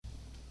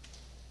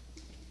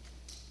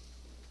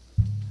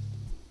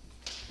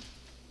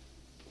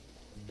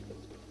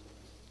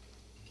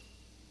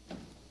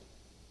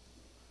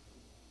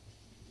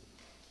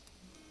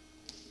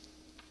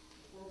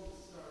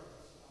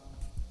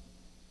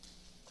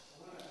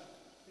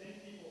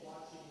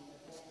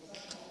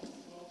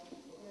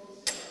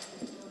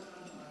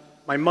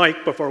my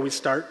mic before we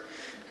start.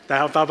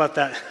 How about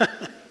that?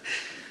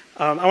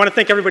 I want to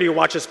thank everybody who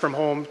watches from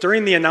home.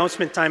 During the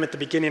announcement time at the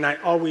beginning, I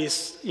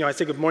always, I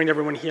say good morning to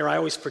everyone here. I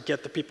always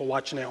forget the people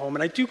watching at home.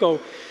 And I do go,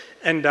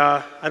 and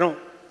I don't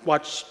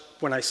watch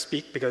when I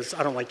speak because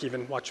I don't like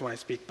even watching when I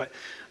speak. But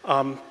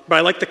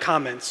I like the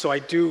comments. So I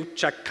do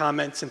check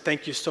comments, and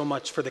thank you so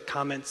much for the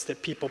comments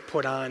that people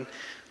put on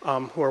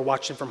who are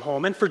watching from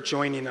home and for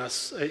joining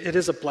us. It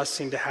is a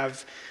blessing to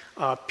have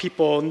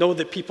people know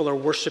that people are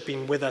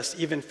worshiping with us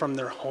even from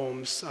their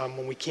homes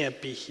when we can't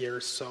be here.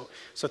 So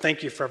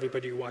thank you for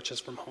everybody who watches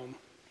from home.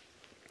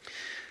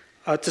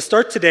 To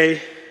start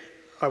today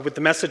with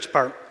the message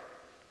part,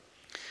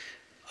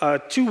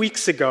 2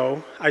 weeks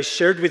ago I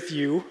shared with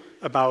you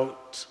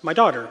about my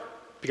daughter,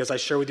 because I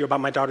share with you about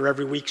my daughter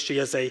every week. She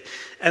is an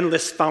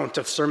endless fount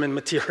of sermon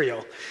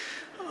material.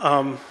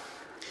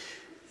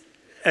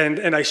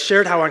 And I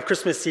shared how on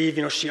Christmas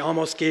Eve, she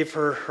almost gave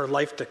her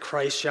life to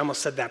Christ. She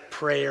almost said that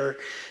prayer.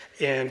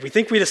 And we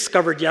think we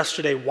discovered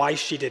yesterday why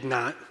she did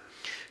not.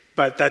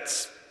 But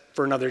that's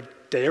for another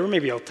day, or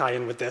maybe I'll tie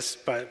in with this.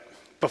 But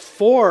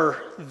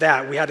before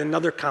that, we had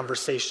another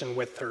conversation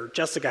with her.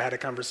 Jessica had a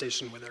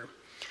conversation with her.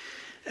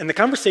 And the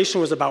conversation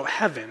was about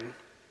heaven.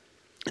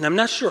 And I'm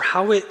not sure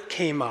how it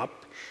came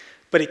up,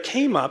 but it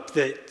came up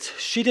that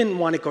she didn't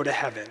want to go to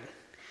heaven.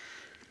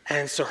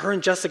 And so her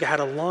and Jessica had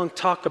a long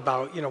talk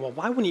about, well,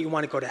 why wouldn't you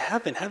want to go to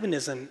heaven? Heaven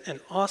is an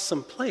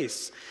awesome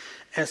place.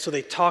 And so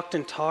they talked,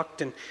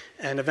 and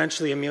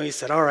eventually Amelia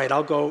said, all right,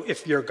 I'll go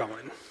if you're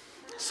going.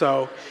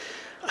 So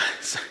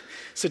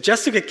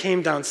Jessica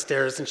came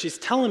downstairs, and she's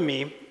telling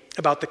me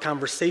about the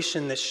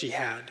conversation that she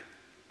had.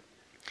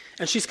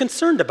 And she's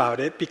concerned about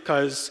it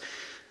because,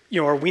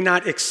 are we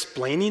not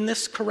explaining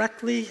this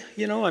correctly?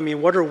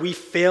 What are we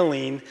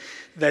failing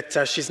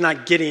that she's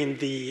not getting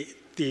the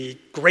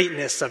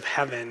greatness of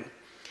heaven?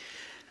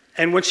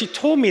 And when she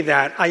told me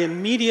that, I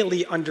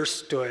immediately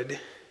understood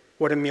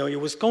what Amelia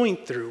was going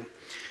through.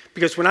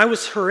 Because when I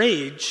was her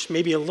age,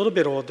 maybe a little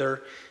bit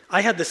older, I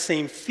had the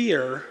same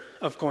fear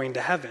of going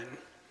to heaven.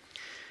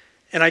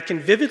 And I can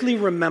vividly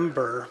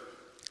remember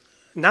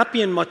not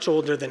being much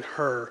older than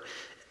her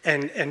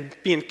and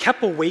being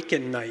kept awake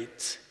at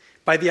night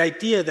by the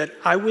idea that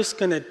I was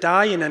going to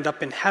die and end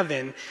up in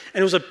heaven.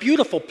 And it was a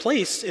beautiful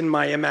place in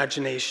my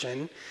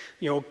imagination,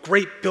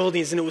 great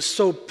buildings, and it was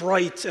so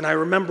bright, and I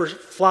remember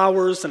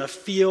flowers and a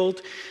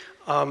field.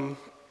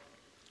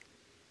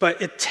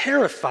 But it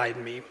terrified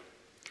me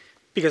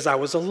because I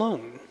was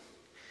alone.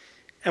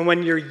 And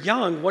when you're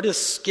young, what is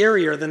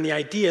scarier than the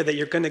idea that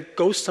you're going to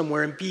go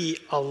somewhere and be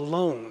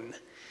alone?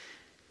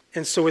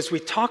 And so as we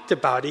talked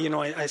about it,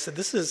 I said,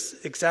 this is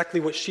exactly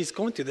what she's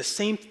going through, the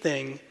same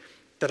thing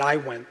that I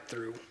went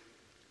through.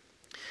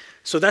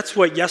 So that's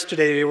what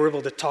yesterday we were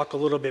able to talk a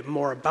little bit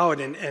more about.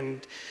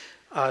 And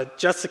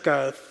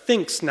Jessica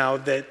thinks now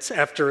that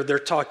after their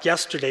talk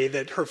yesterday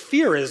that her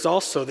fear is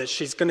also that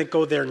she's going to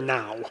go there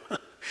now.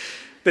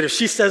 That if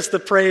she says the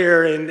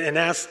prayer and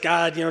asks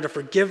God, to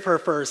forgive her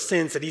for her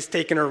sins, that he's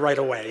taking her right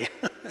away.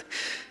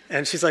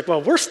 And she's like,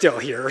 well, we're still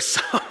here.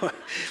 So,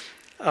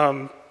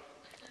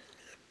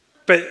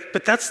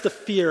 but that's the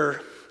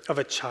fear of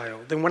a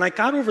child. And when I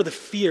got over the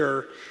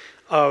fear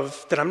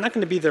of that I'm not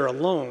going to be there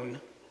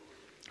alone,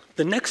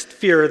 the next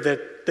fear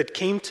that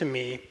came to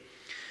me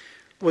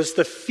was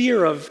the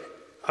fear of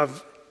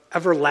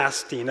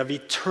everlasting, of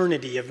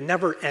eternity, of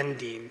never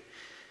ending.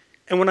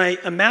 And when I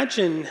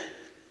imagine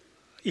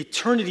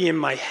eternity in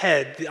my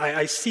head,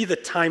 I see the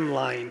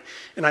timeline,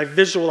 and I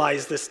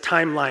visualize this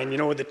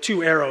timeline, with the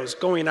two arrows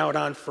going out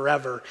on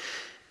forever.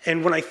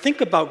 And when I think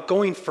about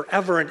going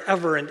forever and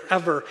ever and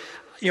ever,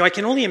 I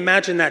can only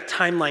imagine that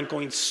timeline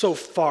going so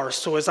far.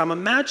 So as I'm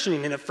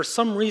imagining it, for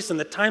some reason,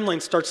 the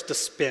timeline starts to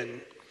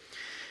spin.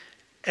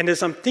 And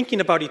as I'm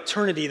thinking about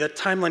eternity, that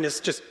timeline is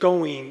just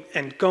going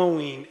and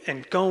going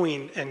and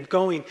going and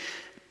going.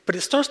 But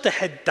it starts to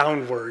head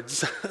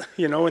downwards,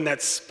 and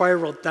that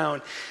spiral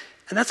down.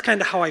 And that's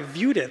kind of how I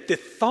viewed it. The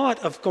thought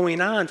of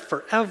going on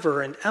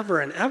forever and ever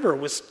and ever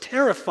was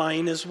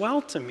terrifying as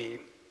well to me.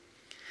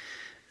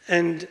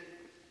 And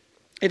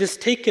it has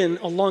taken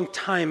a long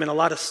time and a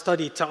lot of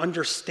study to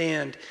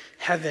understand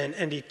heaven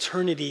and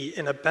eternity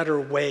in a better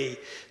way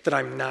that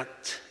I'm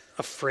not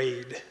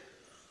afraid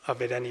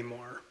of it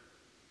anymore.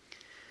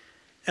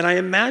 And I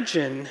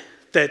imagine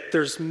that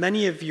there's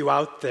many of you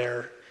out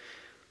there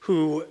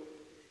who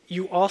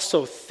you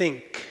also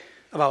think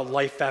about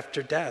life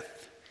after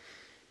death.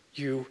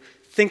 You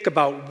think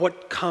about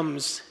what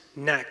comes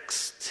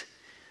next.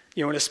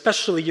 And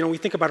especially, we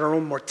think about our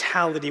own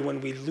mortality when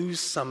we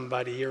lose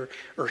somebody or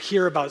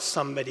hear about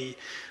somebody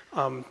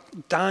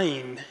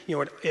dying.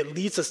 It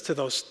leads us to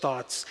those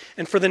thoughts.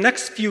 And for the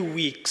next few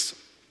weeks,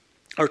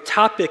 our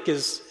topic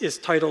is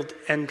titled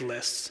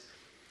Endless.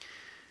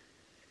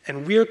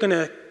 And we're going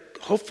to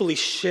hopefully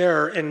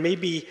share and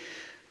maybe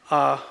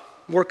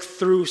work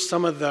through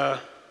some of the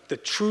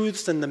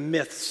truths and the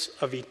myths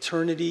of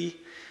eternity,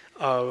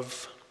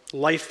 of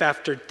life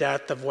after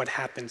death, of what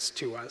happens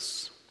to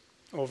us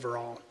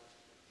overall.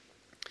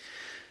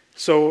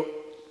 So,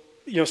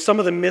 some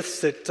of the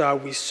myths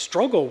that we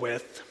struggle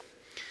with,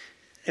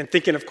 and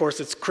thinking, of course,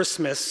 it's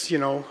Christmas,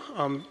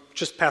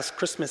 just past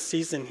Christmas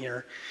season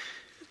here,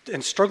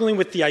 and struggling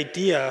with the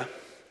idea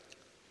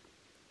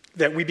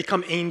that we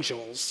become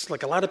angels.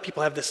 Like a lot of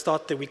people have this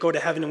thought that we go to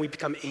heaven and we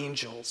become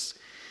angels.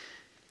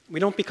 We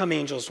don't become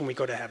angels when we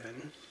go to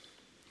heaven.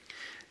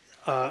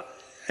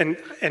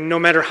 And no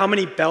matter how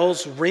many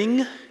bells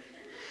ring,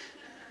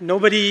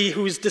 nobody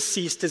who's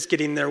deceased is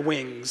getting their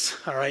wings,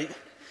 all right?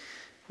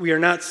 We are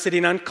not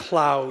sitting on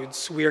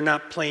clouds. We are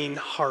not playing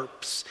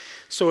harps.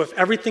 So if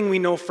everything we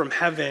know from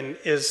heaven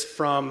is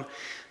from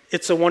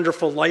It's a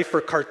Wonderful Life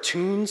or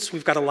cartoons,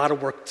 we've got a lot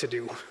of work to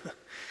do.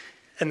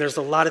 And there's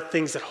a lot of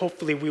things that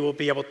hopefully we will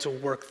be able to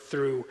work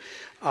through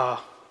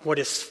what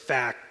is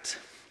fact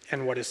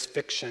and what is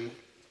fiction.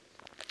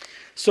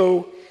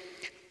 So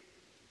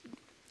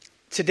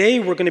today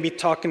we're going to be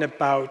talking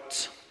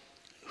about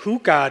who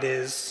God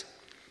is,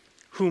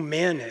 who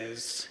man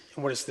is,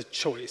 and what is the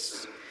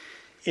choice.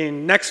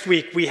 Next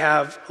week we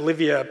have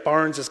Olivia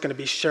Barnes is going to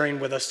be sharing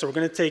with us, so we're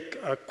going to take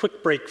a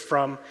quick break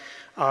from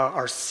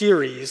our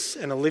series,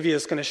 and Olivia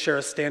is going to share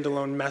a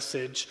standalone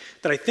message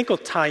that I think will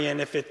tie in.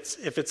 If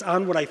it's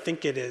on what I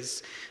think it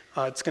is,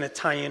 it's going to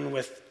tie in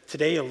with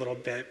today a little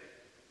bit.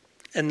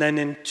 And then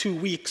in 2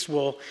 weeks,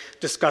 we'll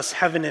discuss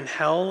heaven and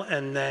hell,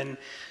 and then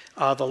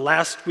the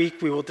last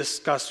week we will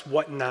discuss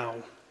what now.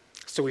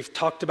 So we've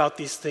talked about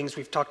these things.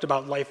 We've talked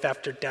about life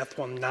after death.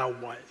 Well, now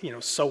what?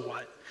 So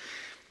what?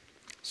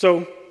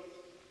 So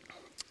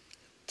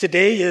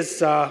today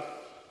is...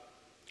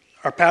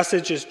 our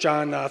passage is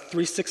John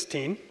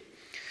 3:16.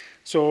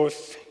 So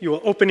if you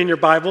will open in your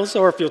Bibles,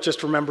 or if you'll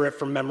just remember it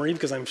from memory,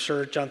 because I'm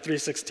sure John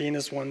 3:16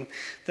 is one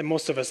that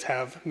most of us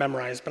have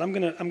memorized, but I'm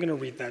gonna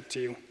read that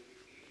to you.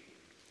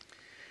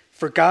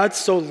 For God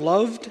so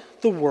loved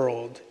the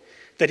world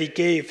that he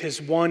gave his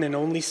one and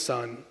only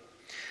Son,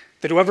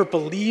 that whoever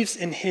believes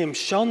in him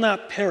shall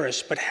not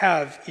perish but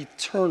have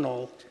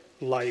eternal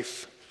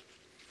life.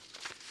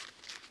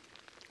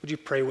 Would you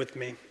pray with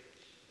me?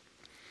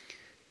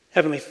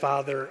 Heavenly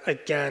Father,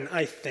 again,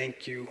 I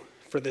thank you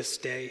for this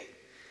day.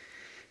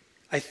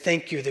 I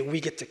thank you that we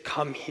get to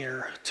come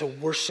here to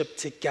worship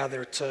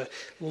together, to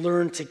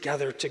learn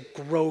together, to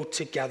grow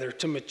together,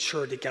 to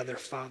mature together,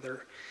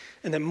 Father.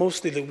 And that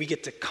mostly that we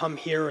get to come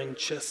here and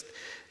just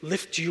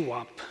lift you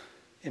up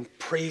and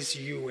praise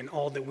you in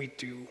all that we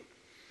do.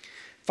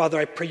 Father,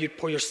 I pray you'd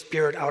pour your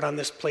Spirit out on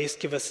this place.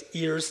 Give us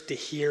ears to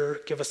hear.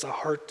 Give us a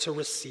heart to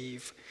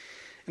receive.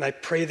 And I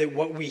pray that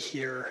what we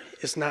hear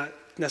is not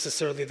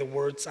necessarily the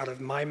words out of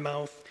my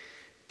mouth,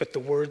 but the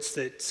words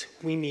that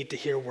we need to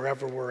hear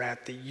wherever we're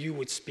at, that you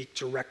would speak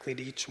directly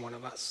to each one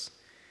of us.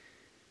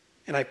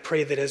 And I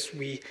pray that as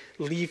we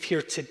leave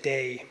here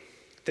today,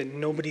 that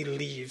nobody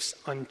leaves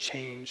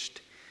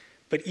unchanged,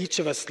 but each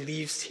of us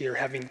leaves here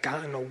having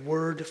gotten a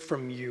word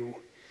from you,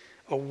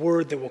 a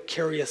word that will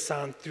carry us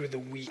on through the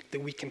week,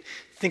 that we can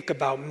think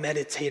about,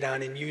 meditate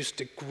on, and use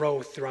to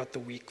grow throughout the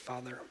week,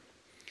 Father.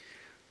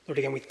 Lord,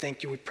 again, we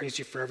thank you, we praise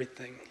you for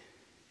everything.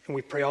 And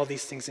we pray all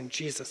these things in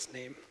Jesus'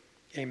 name.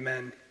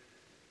 Amen.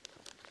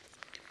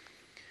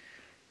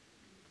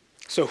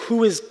 So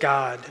who is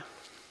God?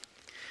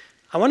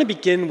 I want to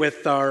begin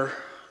with our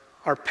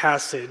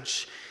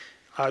passage,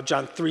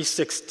 John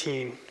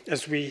 3:16,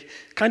 as we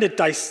kind of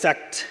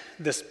dissect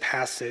this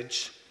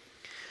passage.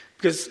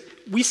 Because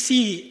we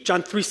see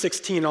John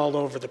 3:16 all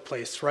over the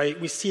place, right?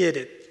 We see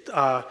it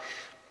at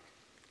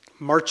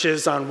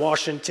marches on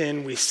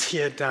Washington. We see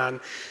it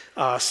on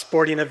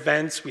sporting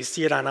events. We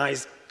see it on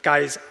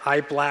Guys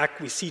Eye Black.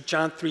 We see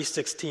John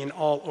 3:16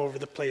 all over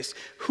the place.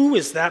 Who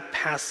is that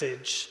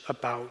passage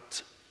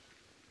about?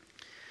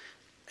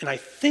 And I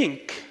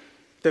think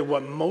that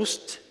what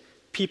most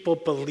people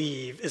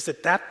believe is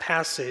that that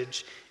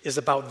passage is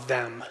about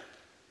them.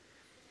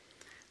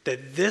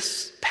 That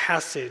this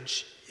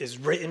passage is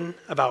written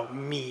about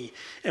me.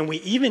 And we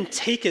even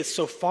take it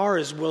so far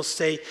as we'll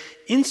say,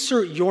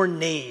 insert your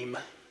name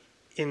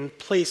in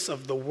place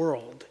of the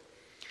world.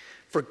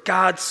 For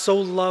God so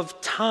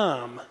loved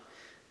Tom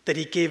that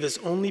he gave his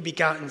only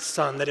begotten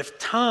Son, that if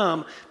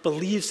Tom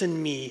believes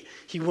in me,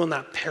 he will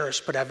not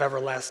perish but have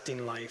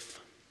everlasting life.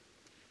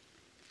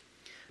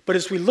 But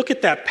as we look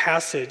at that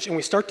passage and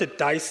we start to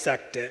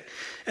dissect it,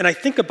 and I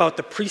think about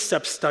the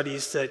precept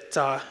studies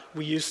that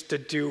we used to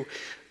do.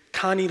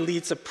 Connie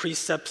leads a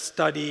precept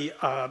study.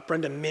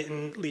 Brenda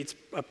Mitten leads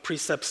a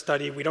precept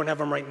study. We don't have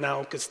them right now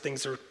because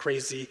things are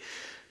crazy.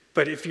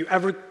 But if you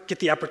ever get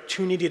the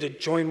opportunity to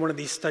join one of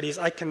these studies,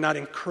 I cannot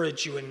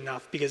encourage you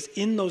enough, because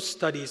in those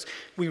studies,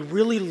 we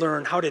really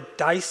learn how to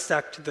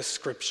dissect the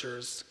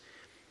scriptures.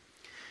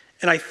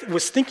 And I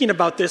was thinking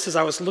about this as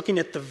I was looking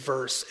at the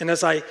verse, and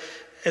as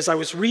I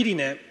was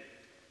reading it,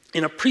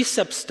 in a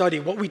precept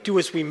study, what we do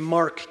is we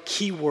mark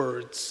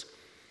keywords.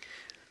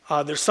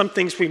 There's some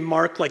things we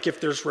mark, like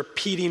if there's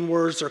repeating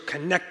words or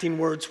connecting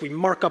words, we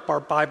mark up our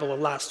Bible a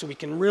lot so we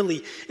can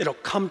really, it'll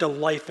come to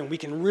life and we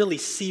can really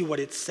see what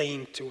it's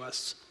saying to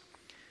us.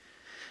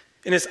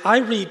 And as I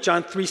read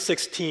John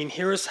 3:16,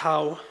 here is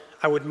how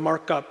I would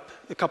mark up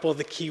a couple of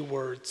the key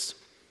words.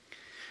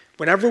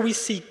 Whenever we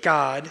see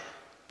God,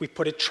 we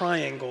put a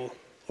triangle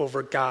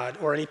over God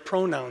or any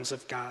pronouns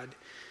of God.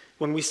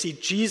 When we see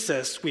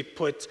Jesus, we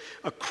put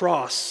a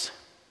cross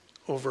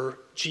over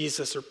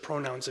Jesus or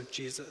pronouns of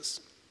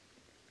Jesus.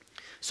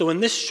 So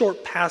in this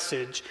short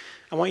passage,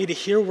 I want you to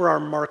hear where our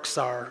marks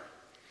are.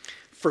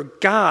 For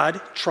God,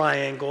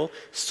 triangle,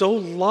 so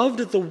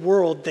loved the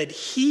world that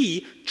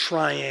he,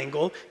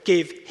 triangle,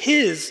 gave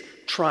his,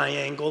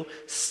 triangle,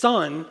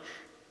 Son,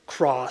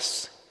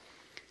 cross,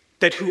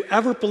 that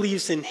whoever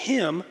believes in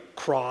him,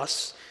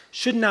 cross,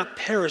 should not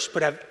perish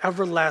but have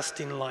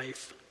everlasting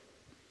life.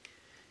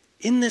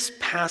 In this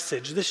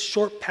passage, this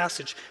short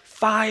passage,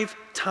 5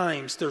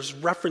 times there's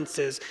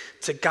references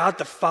to God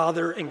the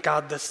Father and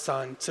God the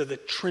Son, to the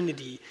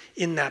Trinity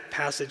in that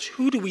passage.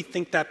 Who do we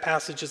think that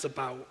passage is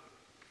about?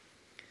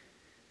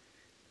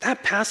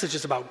 That passage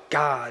is about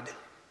God.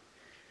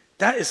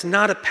 That is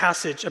not a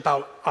passage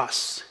about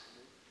us.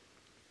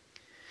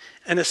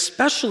 And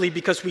especially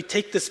because we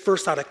take this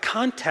verse out of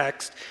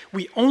context,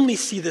 we only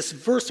see this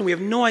verse and we have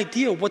no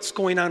idea what's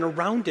going on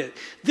around it.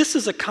 This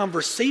is a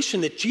conversation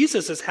that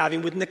Jesus is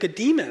having with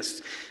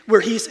Nicodemus,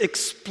 where he's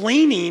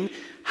explaining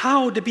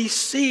how to be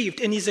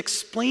saved, and he's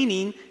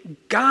explaining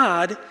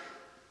God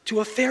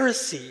to a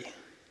Pharisee.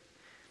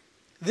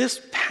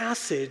 This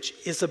passage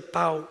is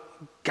about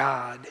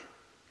God,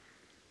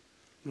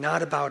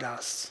 not about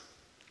us.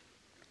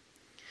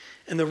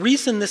 And the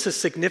reason this is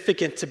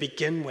significant to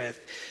begin with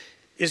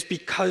is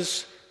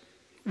because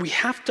we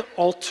have to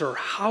alter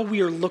how we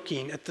are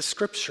looking at the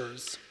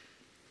scriptures.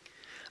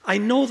 I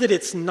know that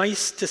it's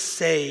nice to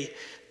say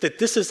that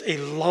this is a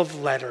love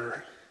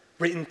letter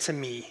written to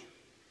me.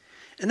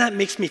 And that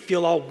makes me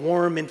feel all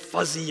warm and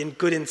fuzzy and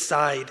good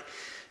inside.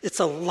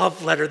 It's a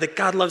love letter that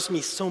God loves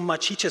me so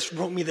much, he just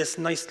wrote me this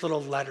nice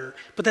little letter.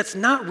 But that's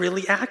not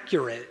really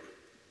accurate.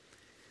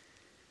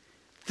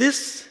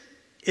 This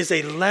is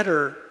a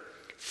letter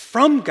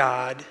from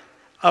God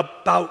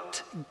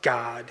about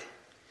God.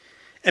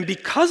 And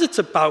because it's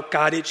about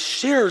God, it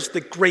shares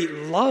the great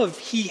love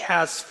he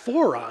has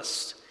for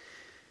us.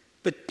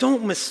 But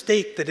don't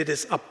mistake that it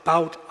is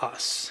about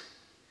us.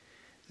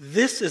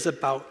 This is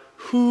about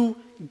who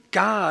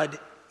God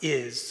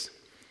is.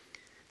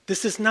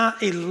 This is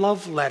not a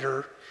love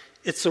letter,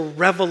 it's a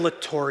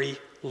revelatory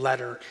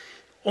letter.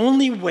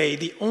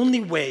 The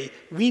only way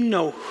we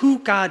know who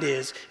God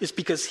is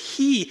because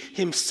he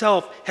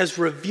himself has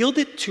revealed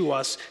it to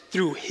us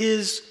through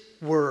his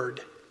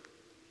word.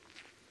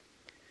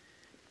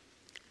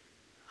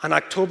 On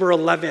October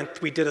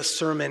 11th, we did a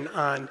sermon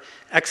on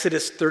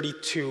Exodus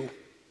 32.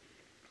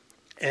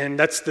 And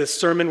that's the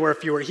sermon where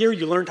if you were here,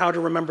 you learned how to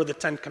remember the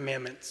 10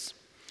 Commandments.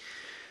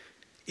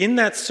 In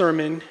that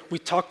sermon, we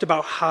talked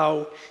about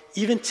how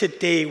even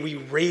today we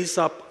raise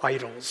up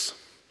idols.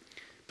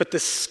 But the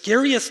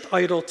scariest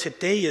idol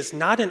today is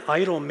not an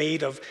idol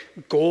made of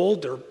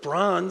gold or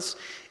bronze.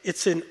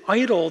 It's an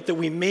idol that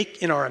we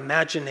make in our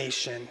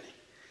imagination.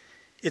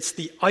 It's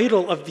the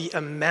idol of the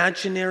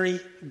imaginary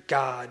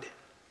God.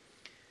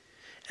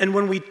 And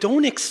when we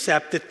don't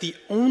accept that the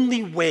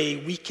only way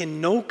we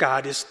can know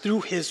God is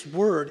through his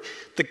word,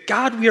 the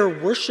God we are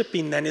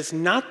worshiping then is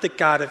not the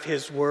God of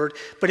his word,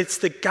 but it's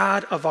the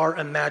God of our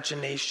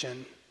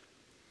imagination.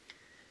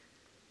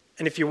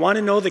 And if you want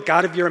to know the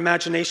God of your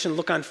imagination,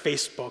 look on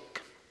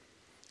Facebook.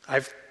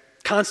 I've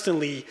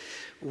constantly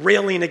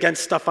railing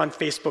against stuff on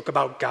Facebook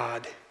about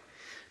God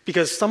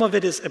because some of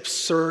it is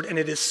absurd and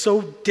it is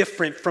so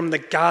different from the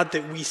God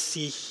that we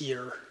see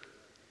here.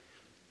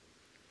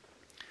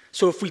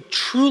 So if we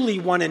truly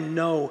want to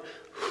know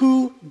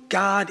who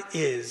God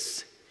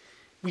is,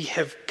 we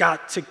have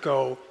got to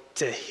go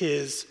to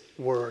his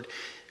word.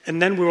 And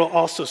then we will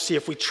also see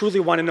if we truly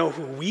want to know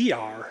who we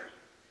are,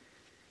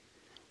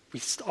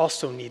 we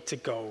also need to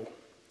go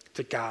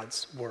to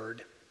God's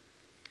word.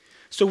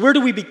 So where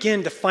do we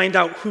begin to find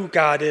out who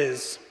God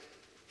is?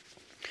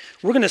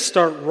 We're going to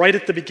start right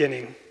at the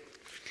beginning.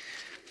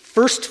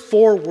 First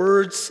 4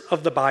 words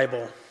of the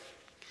Bible.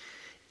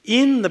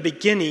 In the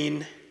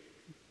beginning,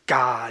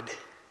 God.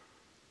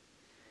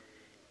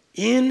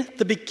 In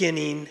the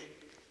beginning,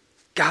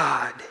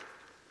 God.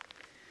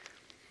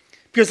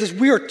 Because as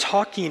we are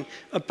talking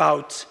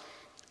about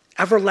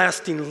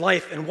everlasting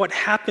life and what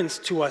happens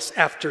to us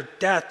after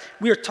death,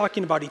 we are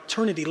talking about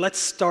eternity. Let's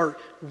start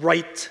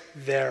right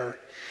there.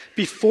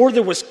 Before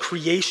there was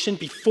creation,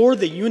 before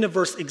the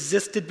universe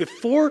existed,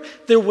 before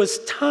there was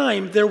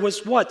time, there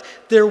was what?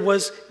 There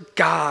was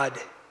God.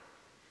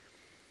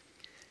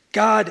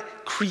 God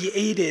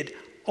created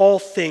all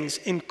things,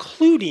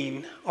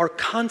 including our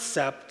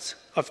concept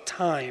of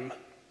time.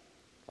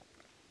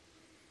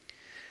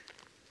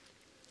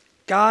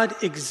 God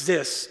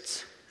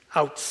exists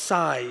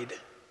outside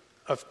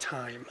of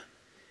time.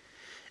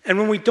 And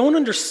when we don't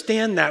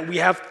understand that, we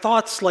have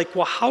thoughts like,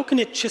 well, how can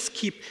it just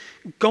keep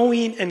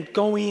going and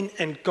going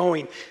and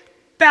going?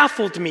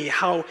 Baffled me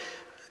how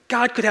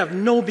God could have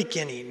no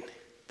beginning.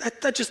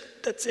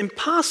 That's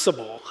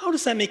impossible. How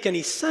does that make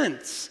any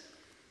sense?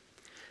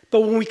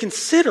 But when we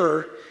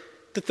consider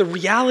that the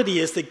reality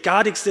is that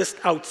God exists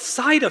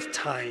outside of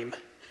time,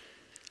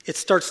 it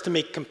starts to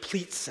make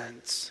complete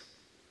sense.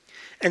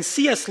 And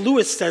C.S.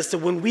 Lewis says that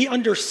when we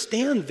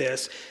understand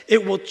this,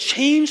 it will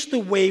change the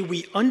way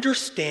we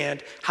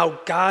understand how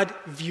God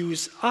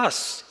views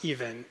us,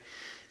 even.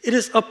 It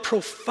is a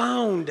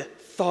profound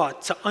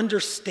thought to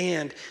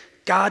understand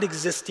God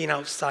existing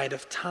outside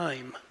of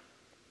time.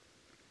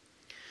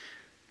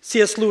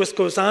 C.S. Lewis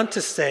goes on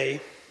to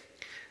say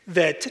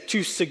that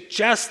to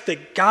suggest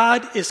that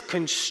God is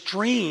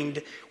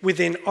constrained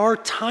within our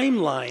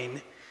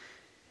timeline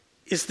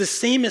is the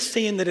same as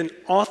saying that an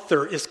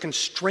author is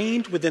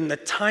constrained within the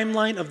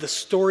timeline of the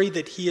story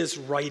that he is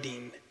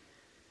writing.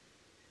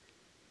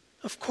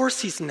 Of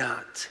course he's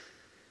not.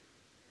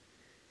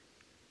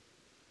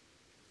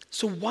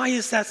 So why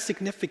is that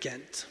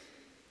significant?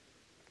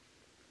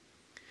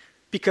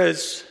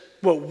 Because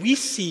what we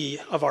see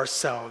of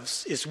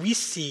ourselves is we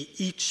see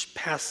each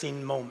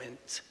passing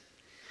moment.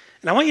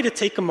 And I want you to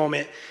take a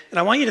moment, and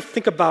I want you to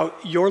think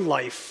about your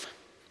life.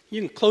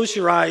 You can close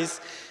your eyes.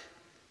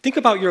 Think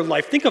about your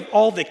life. Think of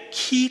all the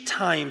key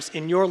times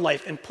in your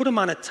life and put them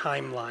on a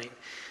timeline.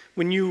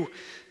 When you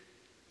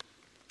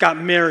got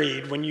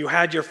married, when you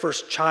had your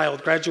first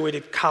child,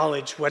 graduated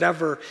college,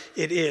 whatever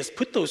it is,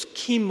 put those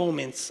key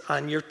moments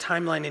on your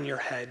timeline in your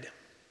head.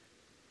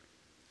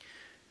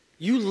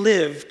 You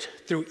lived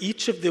through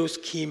each of those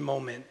key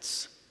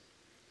moments,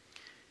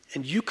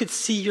 and you could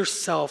see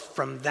yourself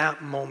from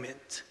that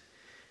moment.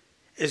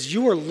 As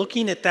you are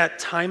looking at that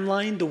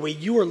timeline, the way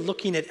you are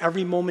looking at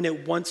every moment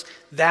at once,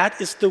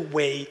 that is the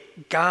way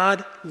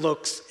God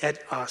looks at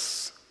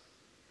us.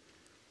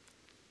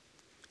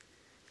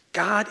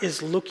 God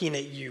is looking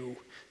at you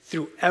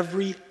through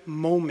every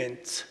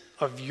moment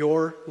of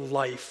your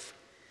life.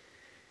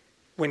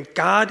 When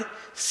God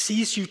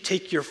sees you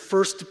take your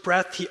first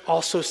breath, he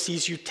also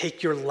sees you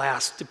take your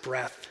last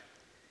breath.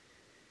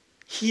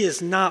 He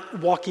is not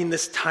walking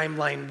this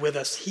timeline with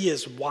us. He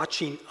is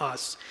watching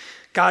us.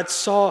 God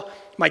saw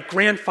my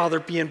grandfather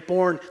being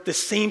born the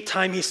same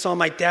time he saw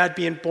my dad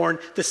being born,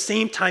 the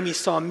same time he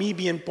saw me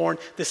being born,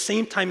 the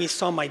same time he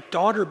saw my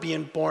daughter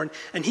being born,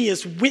 and he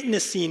is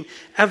witnessing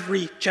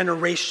every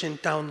generation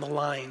down the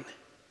line.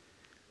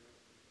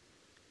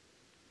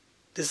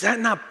 Does that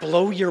not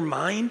blow your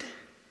mind?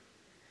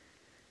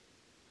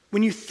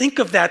 When you think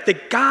of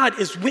that God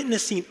is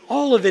witnessing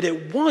all of it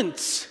at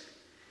once.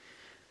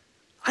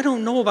 I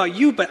don't know about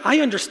you, but I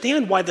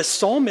understand why the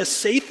psalmists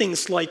say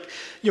things like,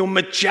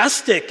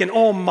 majestic and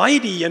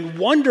almighty and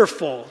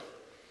wonderful.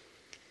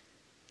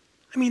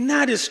 I mean,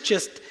 that is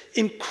just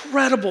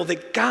incredible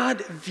that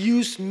God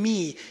views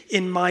me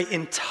in my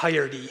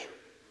entirety.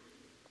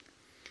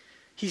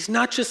 He's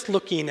not just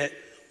looking at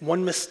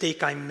one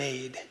mistake I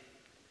made.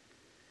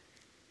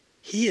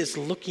 He is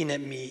looking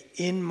at me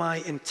in my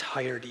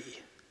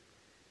entirety.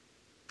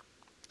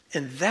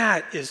 And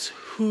that is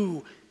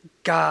who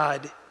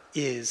God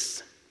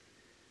is.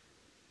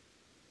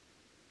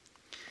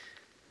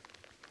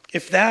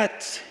 If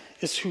that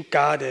is who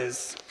God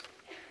is,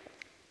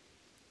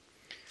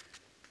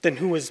 then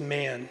who is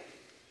man?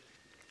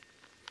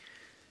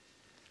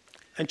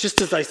 And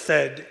just as I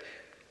said,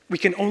 we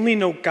can only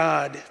know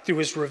God through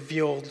his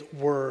revealed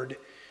word.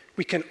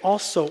 We can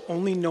also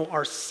only know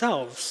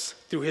ourselves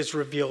through his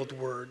revealed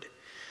word.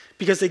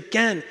 Because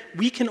again,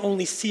 we can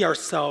only see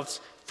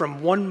ourselves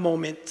from one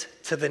moment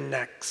to the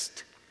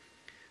next.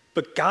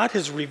 But God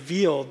has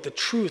revealed the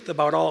truth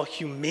about all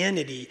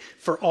humanity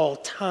for all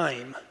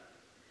time.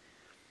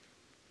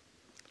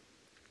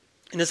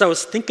 And as I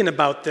was thinking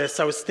about this,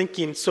 I was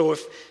thinking, so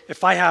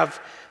if I have,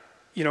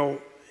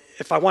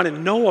 if I want to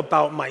know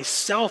about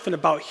myself and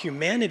about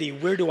humanity,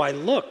 where do I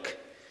look?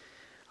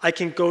 I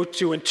can go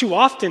to, and too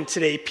often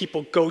today,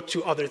 people go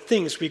to other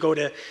things. We go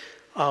to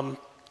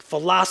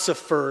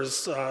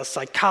philosophers,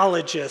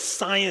 psychologists,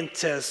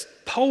 scientists,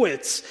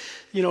 poets,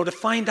 to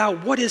find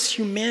out what is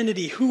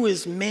humanity, who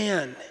is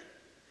man.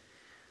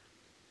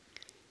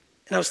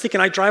 And I was thinking,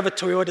 I drive a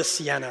Toyota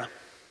Sienna.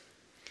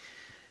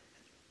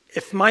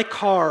 If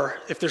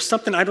there's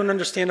something I don't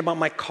understand about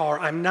my car,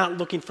 I'm not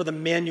looking for the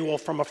manual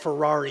from a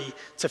Ferrari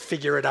to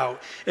figure it out.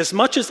 As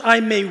much as I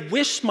may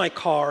wish my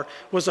car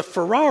was a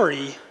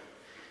Ferrari,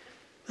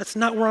 that's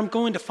not where I'm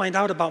going to find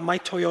out about my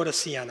Toyota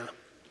Sienna.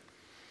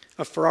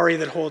 A Ferrari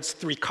that holds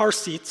 3 car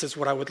seats is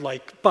what I would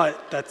like,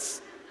 but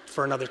that's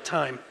for another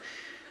time.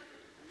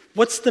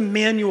 What's the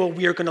manual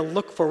we are going to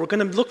look for? We're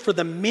going to look for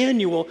the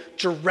manual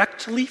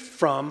directly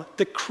from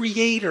the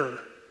Creator,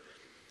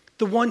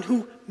 the one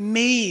who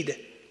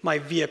made my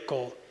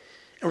vehicle.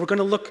 And we're going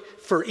to look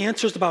for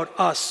answers about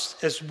us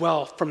as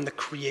well from the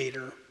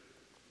Creator.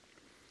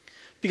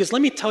 Because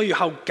let me tell you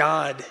how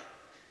God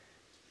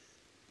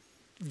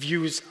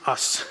views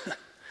us.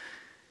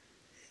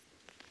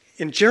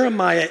 In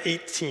Jeremiah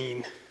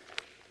 18,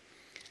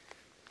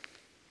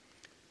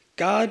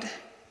 God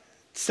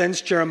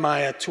sends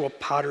Jeremiah to a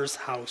potter's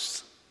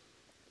house.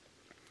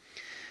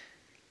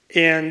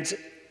 And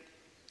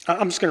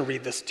I'm just going to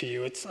read this to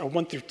you. It's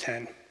 1 through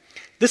 10.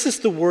 This is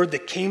the word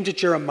that came to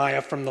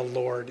Jeremiah from the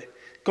Lord.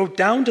 Go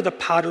down to the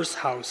potter's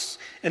house,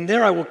 and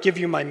there I will give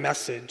you my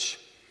message.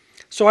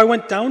 So I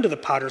went down to the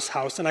potter's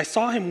house, and I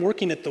saw him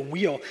working at the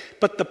wheel,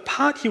 but the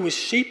pot he was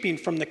shaping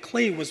from the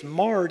clay was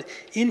marred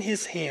in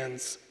his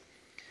hands.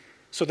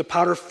 So the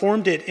potter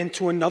formed it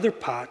into another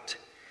pot,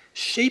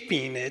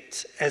 shaping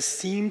it as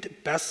seemed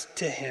best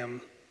to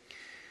him.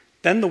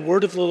 Then the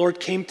word of the Lord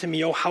came to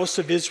me, O house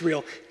of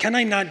Israel, can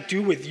I not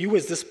do with you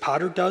as this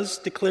potter does,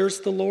 declares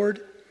the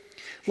Lord?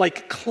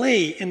 Like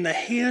clay in the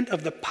hand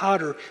of the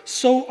potter,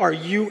 so are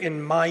you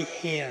in my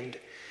hand,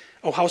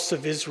 O house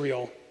of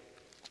Israel.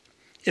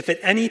 If at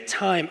any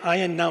time I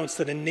announce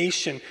that a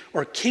nation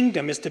or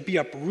kingdom is to be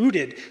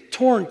uprooted,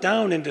 torn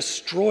down, and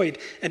destroyed,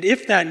 and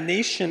if that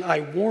nation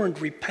I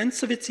warned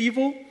repents of its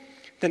evil,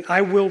 then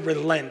I will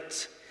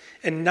relent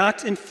and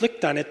not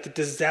inflict on it the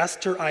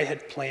disaster I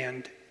had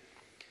planned.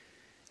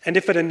 And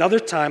if at another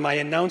time I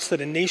announce that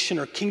a nation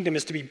or kingdom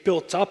is to be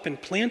built up and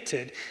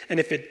planted, and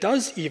if it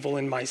does evil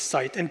in my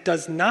sight and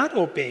does not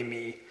obey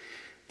me,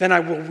 then I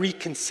will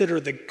reconsider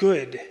the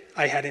good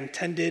I had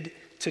intended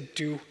to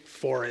do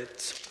for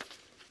it.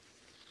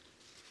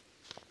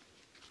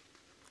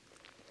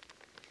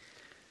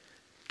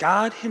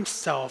 God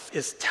himself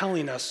is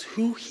telling us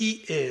who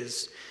he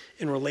is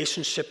in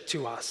relationship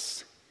to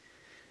us.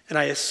 And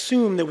I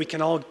assume that we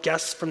can all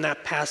guess from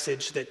that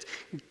passage that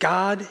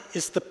God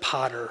is the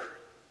potter.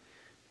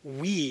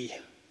 We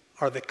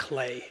are the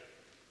clay.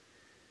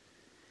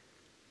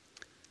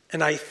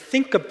 And I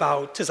think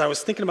about, as I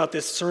was thinking about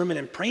this sermon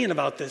and praying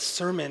about this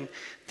sermon,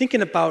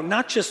 thinking about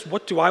not just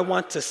what do I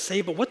want to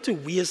say, but what do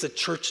we as a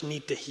church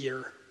need to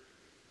hear?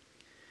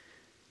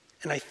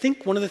 And I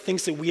think one of the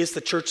things that we as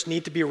the church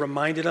need to be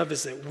reminded of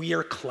is that we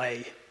are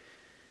clay.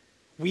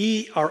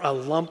 We are a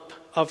lump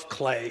of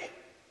clay.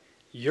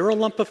 You're a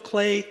lump of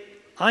clay.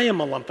 I am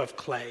a lump of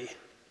clay.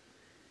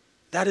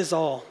 That is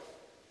all.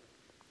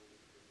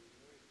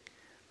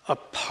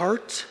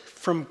 Apart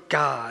from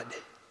God,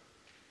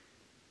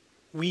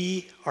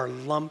 we are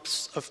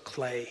lumps of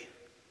clay.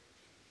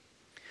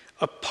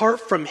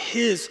 Apart from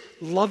his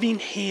loving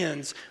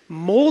hands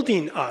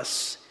molding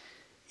us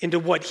into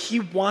what he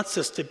wants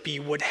us to be,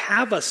 would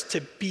have us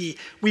to be,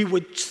 we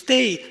would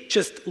stay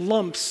just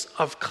lumps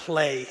of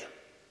clay.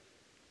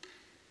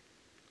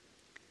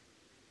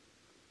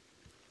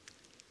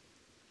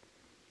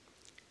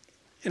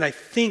 And I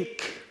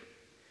think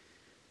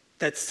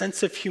that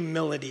sense of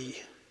humility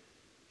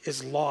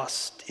is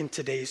lost in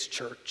today's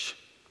church.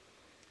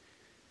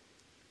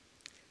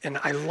 And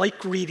I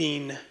like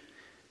reading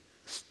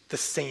the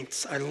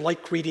saints. I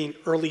like reading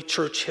early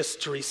church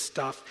history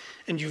stuff.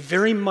 And you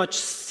very much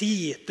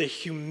see the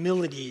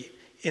humility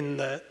in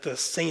the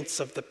saints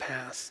of the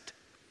past.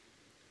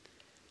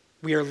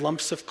 We are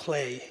lumps of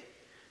clay,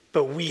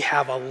 but we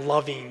have a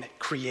loving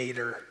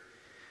creator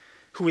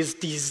who is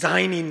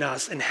designing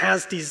us and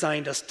has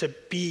designed us to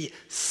be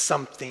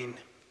something.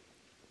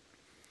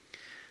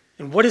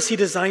 And what has he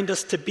designed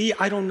us to be?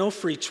 I don't know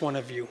for each one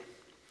of you.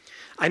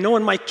 I know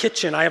in my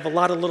kitchen I have a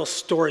lot of little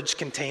storage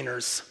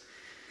containers.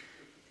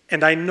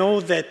 And I know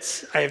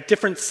that I have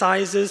different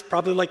sizes,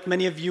 probably like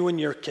many of you in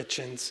your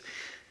kitchens.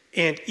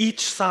 And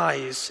each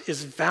size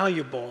is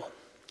valuable.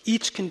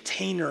 Each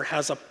container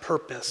has a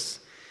purpose.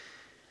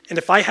 And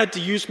if I had to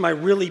use my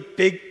really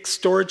big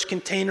storage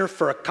container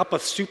for a cup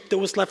of soup that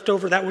was left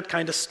over, that would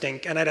kind of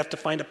stink, and I'd have to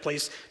find a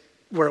place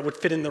where it would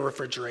fit in the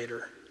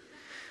refrigerator.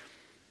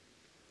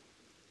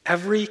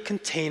 Every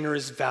container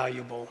is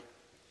valuable.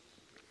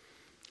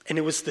 And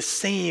it was the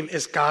same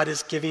as God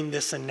is giving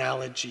this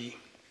analogy.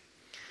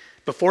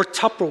 Before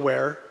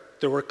Tupperware,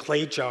 there were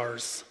clay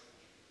jars.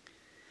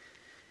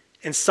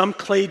 And some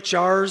clay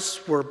jars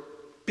were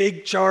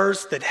big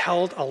jars that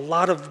held a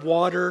lot of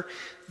water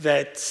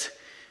that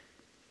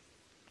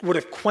would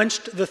have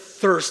quenched the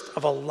thirst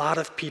of a lot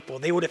of people.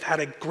 They would have had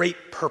a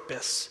great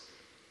purpose.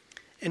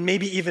 And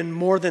maybe even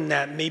more than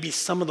that, maybe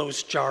some of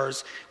those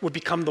jars would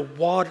become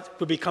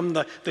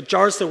the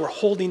jars that were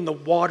holding the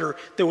water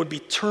that would be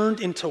turned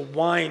into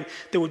wine,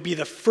 that would be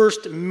the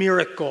first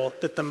miracle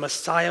that the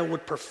Messiah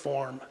would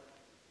perform.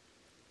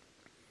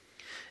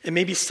 And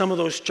maybe some of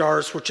those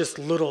jars were just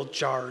little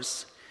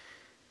jars,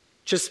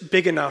 just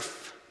big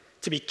enough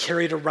to be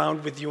carried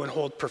around with you and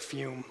hold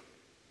perfume.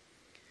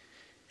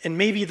 And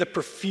maybe the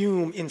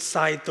perfume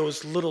inside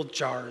those little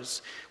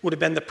jars would have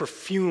been the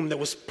perfume that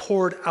was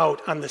poured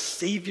out on the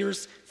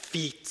Savior's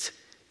feet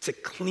to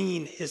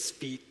clean his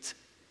feet.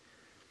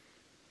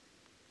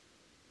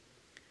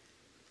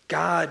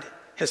 God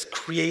has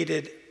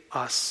created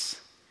us,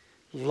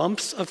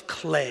 lumps of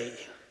clay,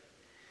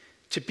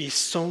 to be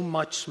so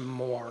much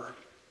more.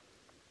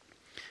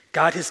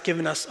 God has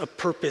given us a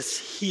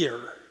purpose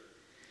here,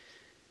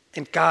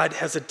 and God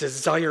has a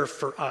desire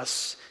for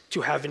us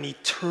to have an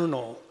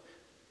eternal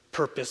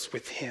purpose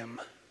with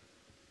him.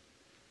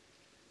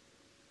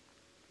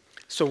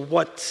 So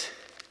what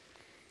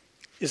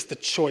is the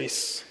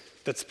choice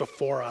that's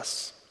before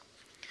us?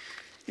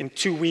 In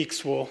 2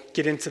 weeks, we'll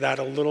get into that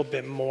a little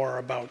bit more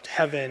about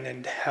heaven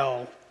and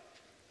hell.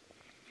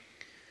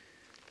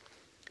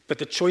 But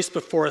the choice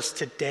before us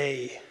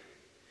today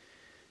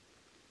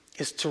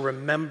is to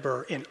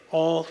remember in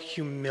all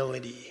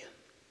humility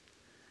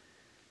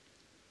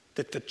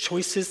that the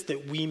choices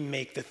that we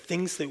make, the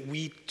things that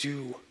we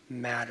do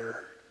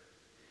matter.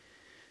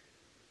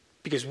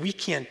 Because we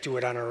can't do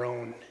it on our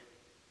own.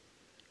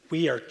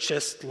 We are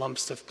just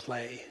lumps of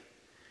clay.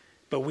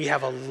 But we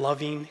have a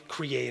loving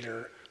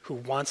Creator who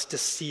wants to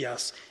see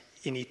us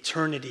in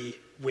eternity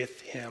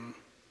with him.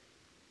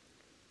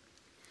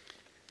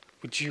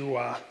 Would you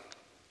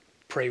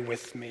pray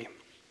with me?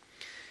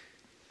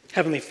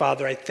 Heavenly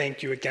Father, I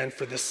thank you again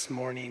for this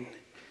morning.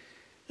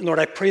 And Lord,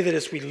 I pray that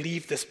as we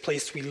leave this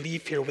place, we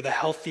leave here with a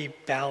healthy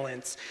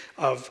balance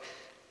of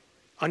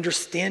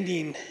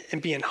understanding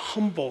and being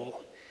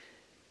humble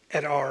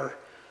at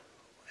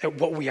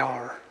what we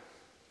are,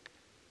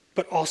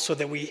 but also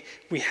that we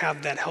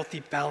have that healthy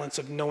balance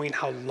of knowing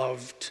how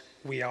loved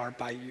we are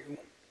by you.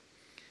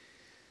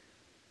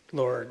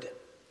 Lord,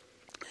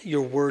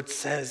 your word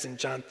says in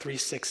John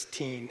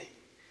 3:16,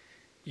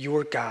 you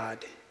are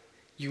God,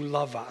 you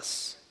love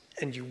us,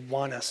 and you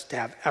want us to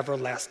have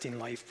everlasting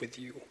life with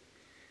you.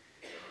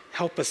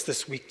 Help us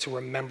this week to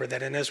remember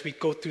that, and as we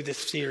go through this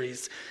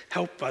series,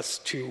 help us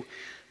to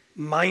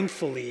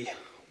mindfully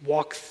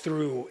walk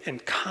through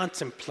and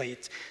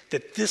contemplate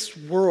that this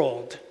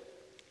world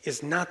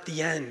is not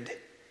the end.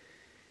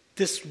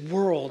 This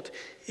world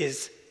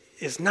is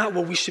not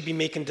what we should be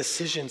making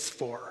decisions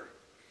for.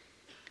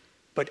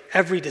 But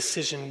every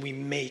decision we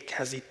make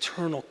has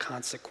eternal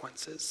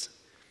consequences.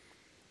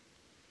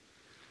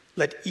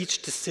 Let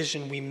each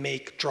decision we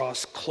make draw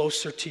us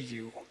closer to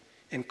you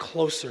and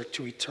closer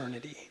to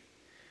eternity.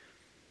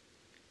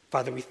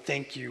 Father, we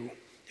thank you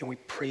and we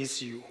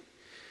praise you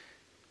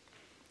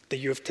that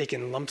you have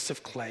taken lumps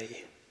of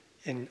clay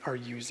and are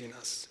using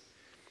us.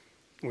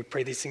 And we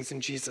pray these things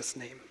in Jesus'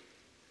 name.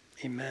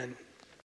 Amen.